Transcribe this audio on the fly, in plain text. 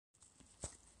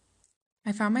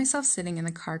I found myself sitting in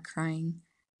the car crying.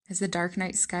 As the dark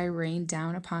night sky rained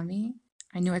down upon me,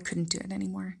 I knew I couldn't do it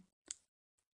anymore.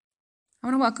 I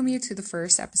want to welcome you to the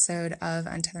first episode of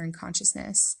Untethering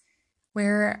Consciousness,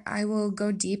 where I will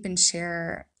go deep and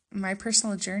share my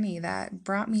personal journey that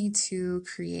brought me to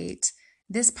create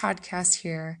this podcast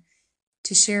here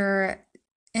to share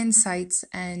insights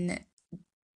and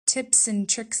tips and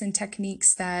tricks and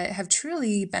techniques that have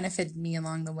truly benefited me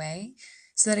along the way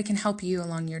so that it can help you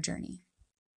along your journey.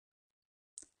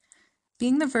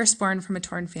 Being the firstborn from a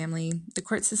torn family, the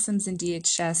court systems in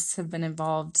DHS have been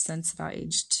involved since about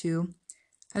age 2.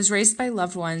 I was raised by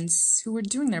loved ones who were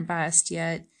doing their best,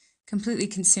 yet completely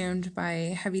consumed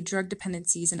by heavy drug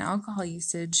dependencies and alcohol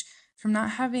usage from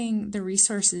not having the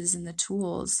resources and the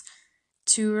tools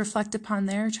to reflect upon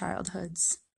their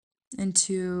childhoods and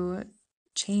to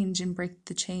change and break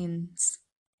the chains.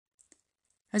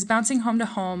 I was bouncing home to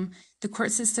home. The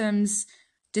court systems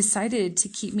decided to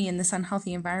keep me in this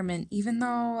unhealthy environment, even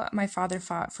though my father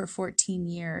fought for 14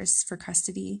 years for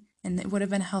custody, and it would have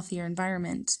been a healthier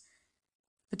environment.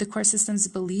 But the court systems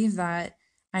believed that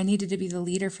I needed to be the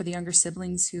leader for the younger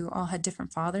siblings who all had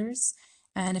different fathers,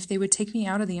 and if they would take me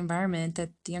out of the environment, that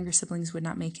the younger siblings would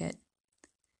not make it.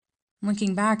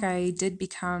 Looking back, I did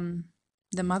become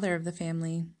the mother of the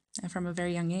family from a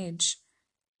very young age.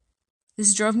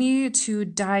 This drove me to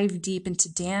dive deep into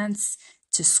dance,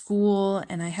 to school,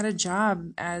 and I had a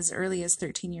job as early as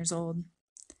 13 years old.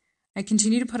 I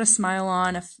continued to put a smile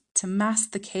on to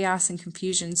mask the chaos and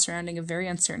confusion surrounding a very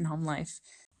uncertain home life.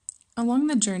 Along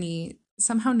the journey,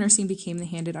 somehow nursing became the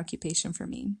handed occupation for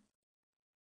me.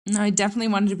 Now, I definitely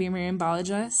wanted to be a marine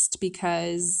biologist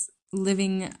because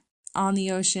living on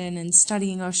the ocean and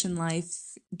studying ocean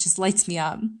life just lights me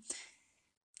up.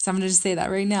 So I'm going to just say that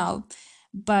right now.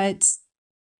 But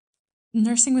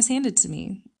nursing was handed to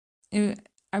me.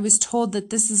 I was told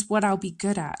that this is what I'll be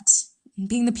good at. And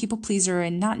being the people pleaser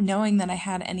and not knowing that I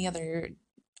had any other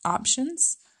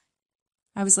options,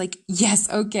 I was like, yes,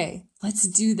 okay, let's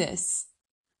do this.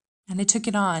 And I took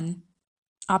it on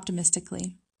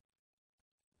optimistically.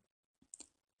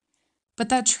 But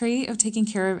that trait of taking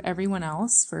care of everyone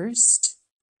else first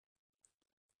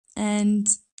and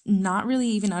not really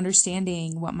even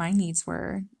understanding what my needs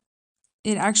were,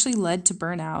 it actually led to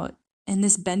burnout. And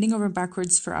this bending over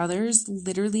backwards for others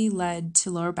literally led to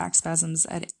lower back spasms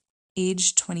at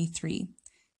age 23.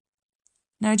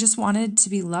 Now I just wanted to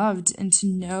be loved and to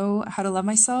know how to love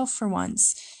myself for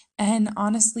once. And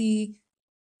honestly,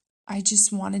 I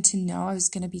just wanted to know I was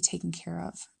going to be taken care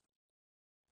of.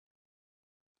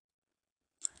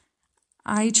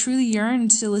 I truly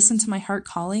yearned to listen to my heart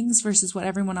callings versus what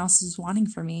everyone else was wanting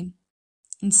for me.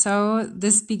 And so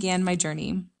this began my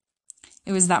journey.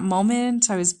 It was that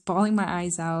moment I was bawling my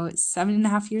eyes out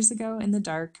 7.5 years ago in the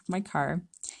dark of my car.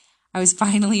 I was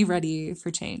finally ready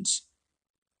for change.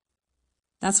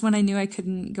 That's when I knew I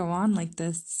couldn't go on like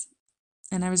this,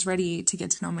 and I was ready to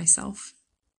get to know myself.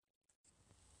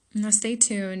 Now stay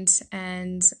tuned,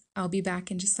 and I'll be back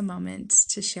in just a moment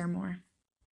to share more.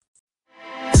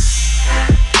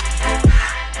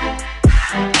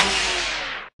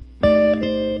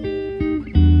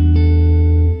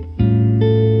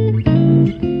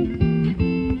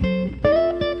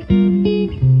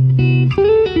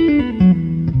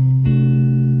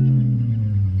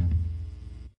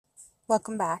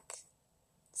 Welcome back.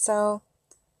 So,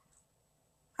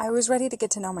 I was ready to get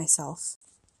to know myself.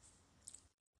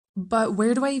 But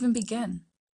where do I even begin?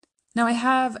 Now, I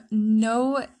have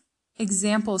no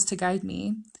examples to guide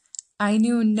me. I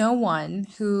knew no one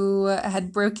who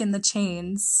had broken the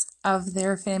chains of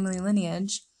their family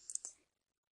lineage.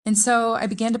 And so I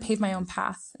began to pave my own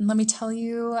path. And let me tell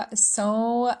you,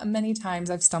 so many times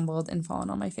I've stumbled and fallen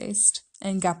on my face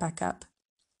and got back up.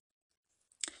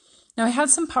 Now, I had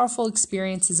some powerful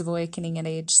experiences of awakening at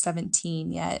age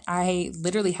 17, yet I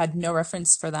literally had no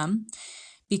reference for them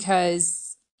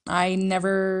because I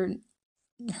never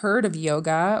heard of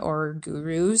yoga or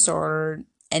gurus or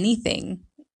anything.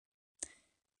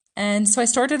 And so I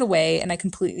stored it away and I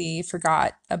completely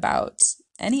forgot about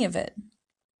any of it.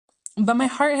 But my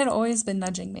heart had always been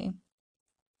nudging me.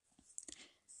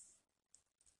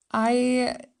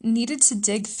 I needed to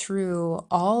dig through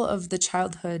all of the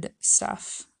childhood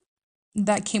stuff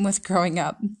that came with growing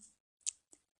up.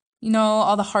 You know,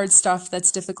 all the hard stuff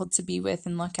that's difficult to be with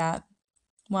and look at.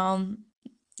 Well,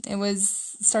 it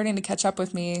was starting to catch up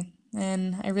with me,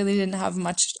 and I really didn't have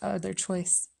much other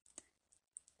choice.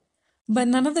 But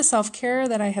none of the self-care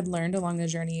that I had learned along the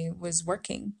journey was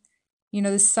working. You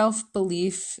know, the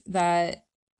self-belief that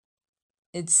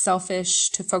it's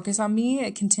selfish to focus on me,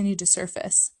 it continued to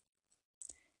surface.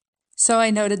 So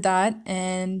I noted that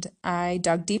and I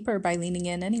dug deeper by leaning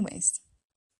in anyways.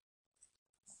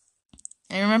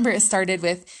 I remember it started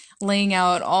with laying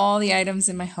out all the items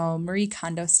in my home, Marie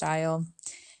Kondo style.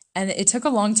 And it took a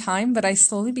long time, but I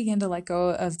slowly began to let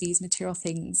go of these material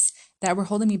things that were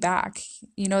holding me back.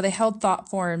 They held thought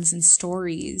forms and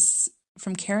stories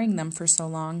from carrying them for so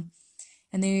long,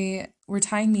 and they were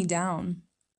tying me down.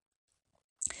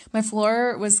 My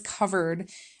floor was covered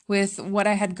with what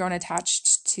I had grown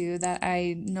attached to that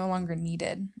I no longer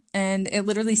needed. And it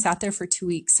literally sat there for 2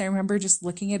 weeks. I remember just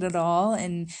looking at it all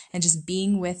and just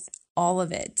being with all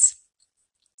of it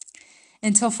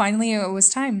until finally it was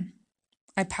time.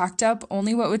 I packed up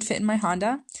only what would fit in my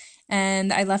Honda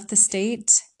and I left the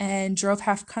state and drove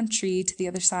half country to the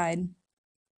other side.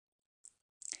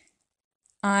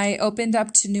 I opened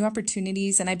up to new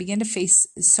opportunities and I began to face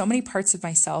so many parts of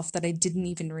myself that I didn't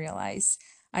even realize.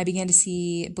 I began to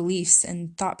see beliefs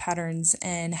and thought patterns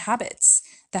and habits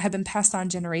that had been passed on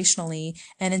generationally.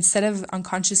 And instead of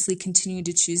unconsciously continuing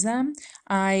to choose them,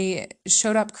 I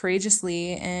showed up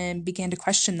courageously and began to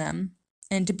question them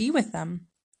and to be with them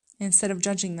instead of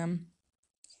judging them.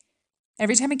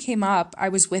 Every time it came up, I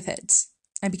was with it.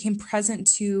 I became present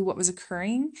to what was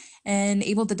occurring and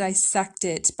able to dissect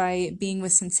it by being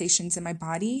with sensations in my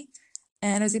body.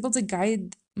 And I was able to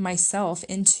guide myself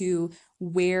into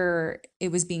where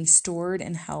it was being stored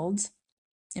and held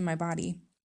in my body.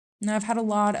 Now, I've had a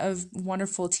lot of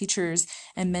wonderful teachers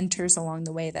and mentors along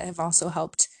the way that have also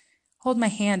helped hold my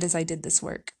hand as I did this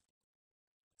work.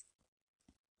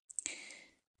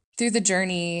 Through the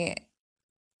journey,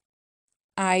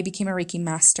 I became a Reiki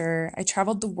master. I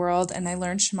traveled the world and I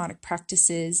learned shamanic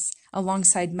practices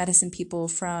alongside medicine people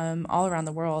from all around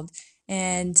the world.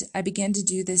 And I began to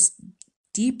do this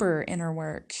deeper inner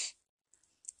work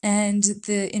and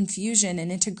the infusion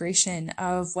and integration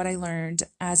of what I learned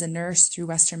as a nurse through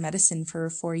Western medicine for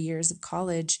 4 years of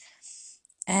college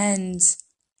and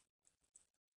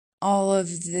all of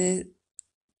the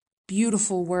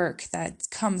beautiful work that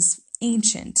comes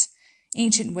ancient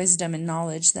wisdom and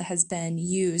knowledge that has been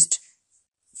used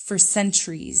for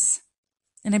centuries.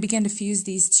 And I began to fuse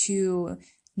these two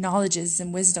knowledges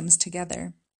and wisdoms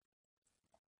together.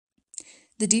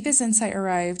 The deepest insight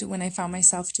arrived when I found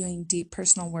myself doing deep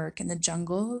personal work in the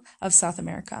jungle of South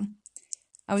America.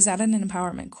 I was at an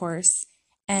empowerment course,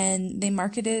 and they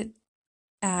marketed it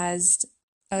as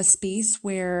a space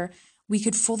where we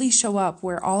could fully show up,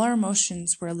 where all our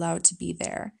emotions were allowed to be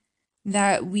there,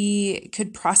 that we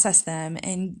could process them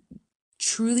and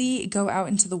truly go out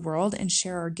into the world and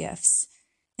share our gifts.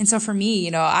 And so for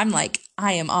me, I'm like,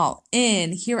 I am all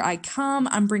in. Here I come.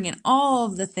 I'm bringing all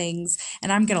of the things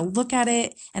and I'm going to look at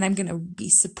it and I'm going to be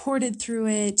supported through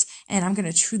it and I'm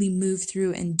going to truly move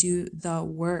through and do the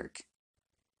work.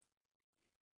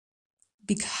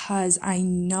 Because I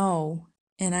know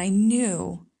and I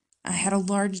knew I had a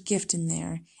large gift in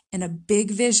there and a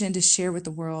big vision to share with the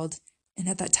world. And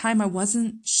at that time, I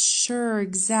wasn't sure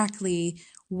exactly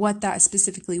what that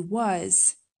specifically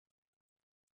was,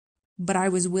 but I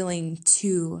was willing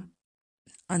to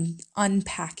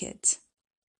unpack it.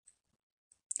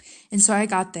 And so I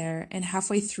got there, and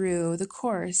halfway through the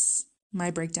course, my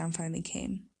breakdown finally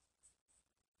came.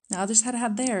 Now, others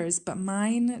had theirs, but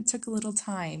mine took a little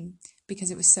time because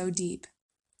it was so deep.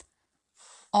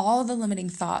 All the limiting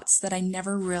thoughts that I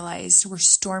never realized were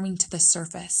storming to the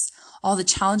surface. All the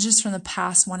challenges from the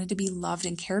past wanted to be loved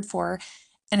and cared for.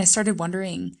 And I started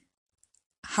wondering,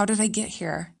 how did I get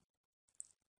here?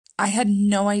 I had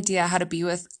no idea how to be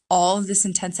with all of this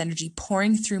intense energy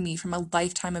pouring through me from a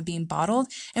lifetime of being bottled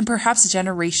and perhaps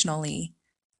generationally.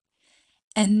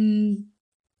 And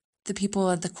the people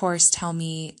at the course tell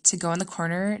me to go in the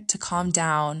corner, to calm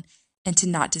down, and to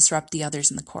not disrupt the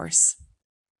others in the course.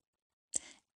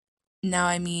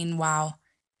 Now, wow.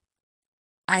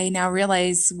 I now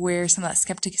realize where some of that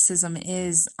skepticism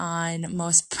is on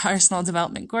most personal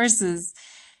development courses.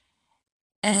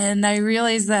 And I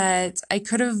realized that I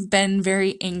could have been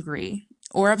very angry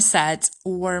or upset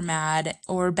or mad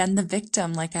or been the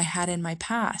victim like I had in my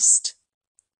past.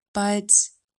 But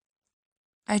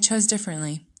I chose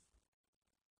differently.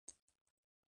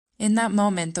 In that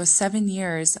moment, those 7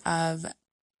 years of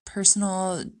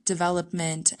personal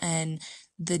development and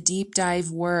the deep dive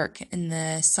work and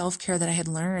the self-care that I had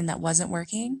learned that wasn't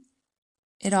working,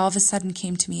 it all of a sudden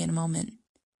came to me in a moment.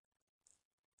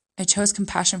 I chose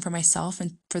compassion for myself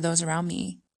and for those around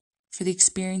me, for the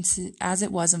experience as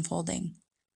it was unfolding.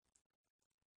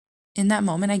 In that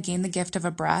moment, I gained the gift of a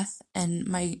breath and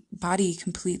my body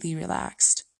completely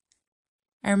relaxed.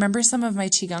 I remember some of my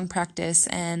Qigong practice,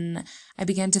 and I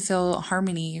began to feel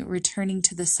harmony, returning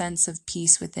to the sense of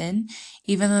peace within,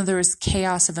 even though there was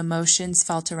chaos of emotions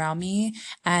felt around me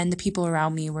and the people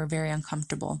around me were very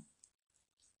uncomfortable.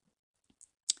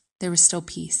 There was still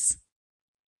peace.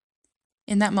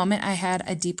 In that moment, I had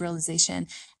a deep realization,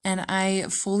 and I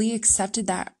fully accepted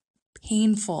that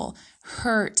painful,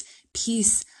 hurt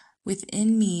piece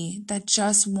within me that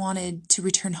just wanted to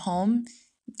return home,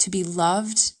 to be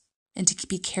loved, and to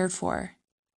be cared for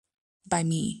by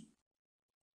me.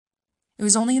 It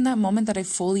was only in that moment that I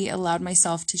fully allowed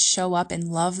myself to show up and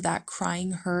love that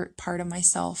crying, hurt part of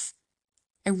myself.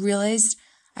 I realized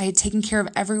I had taken care of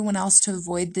everyone else to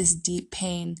avoid this deep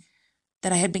pain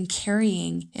that I had been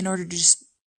carrying in order to just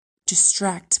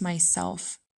distract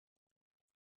myself.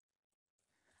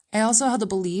 I also held the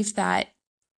belief that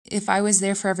if I was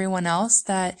there for everyone else,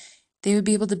 that they would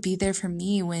be able to be there for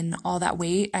me when all that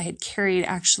weight I had carried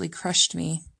actually crushed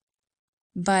me.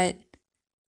 But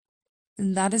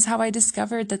that is how I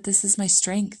discovered that this is my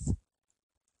strength.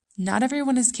 Not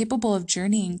everyone is capable of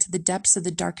journeying to the depths of the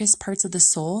darkest parts of the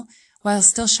soul while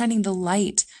still shining the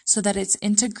light so that it's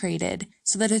integrated,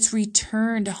 so that it's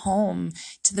returned home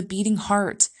to the beating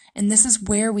heart. And this is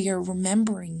where we are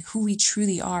remembering who we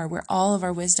truly are, where all of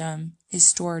our wisdom is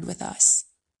stored with us.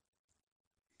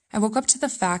 I woke up to the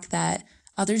fact that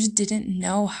others didn't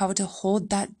know how to hold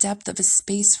that depth of a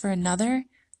space for another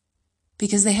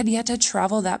because they had yet to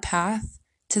travel that path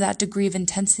to that degree of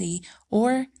intensity,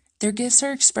 or their gifts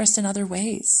are expressed in other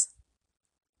ways.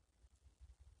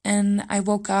 And I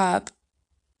woke up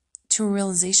to a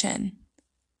realization.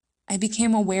 I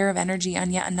became aware of energy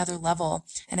on yet another level,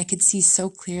 and I could see so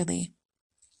clearly.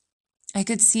 I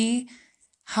could see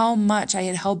how much I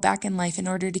had held back in life in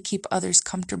order to keep others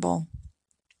comfortable.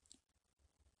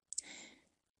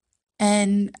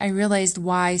 And I realized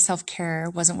why self-care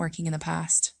wasn't working in the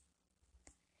past.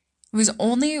 It was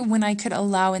only when I could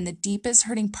allow in the deepest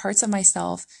hurting parts of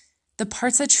myself, the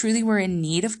parts that truly were in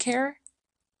need of care,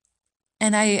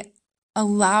 and I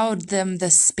allowed them the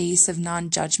space of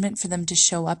non-judgment for them to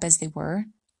show up as they were.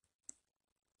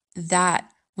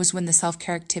 That was when the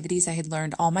self-care activities I had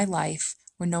learned all my life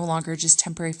were no longer just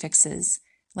temporary fixes,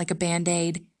 like a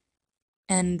Band-Aid,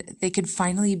 and they could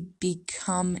finally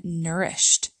become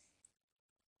nourished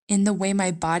in the way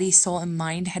my body, soul, and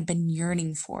mind had been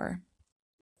yearning for.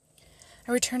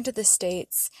 I returned to the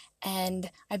States and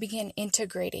I began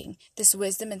integrating this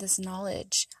wisdom and this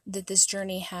knowledge that this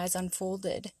journey has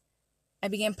unfolded. I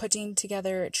began putting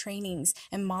together trainings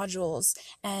and modules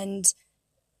and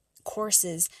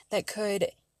courses that could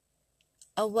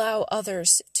allow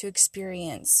others to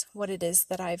experience what it is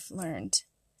that I've learned.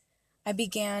 I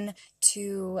began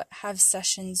to have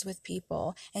sessions with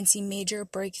people and see major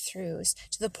breakthroughs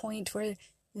to the point where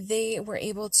they were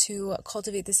able to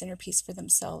cultivate this inner peace for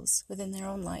themselves within their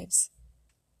own lives.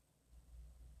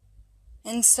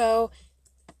 And so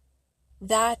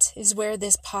that is where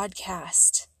this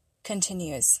podcast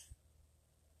continues.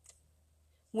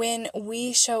 When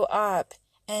we show up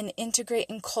and integrate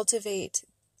and cultivate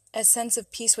a sense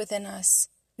of peace within us,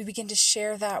 we begin to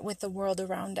share that with the world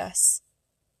around us.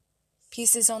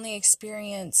 Peace is only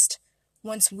experienced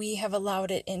once we have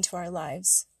allowed it into our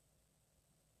lives.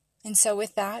 And so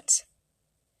with that,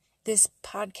 this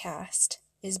podcast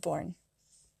is born.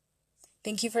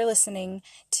 Thank you for listening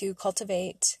to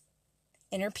Cultivate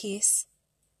Inner Peace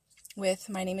with,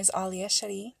 my name is Alia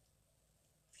Shari,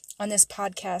 on this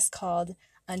podcast called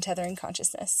Untethering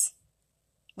Consciousness.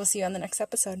 We'll see you on the next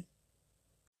episode.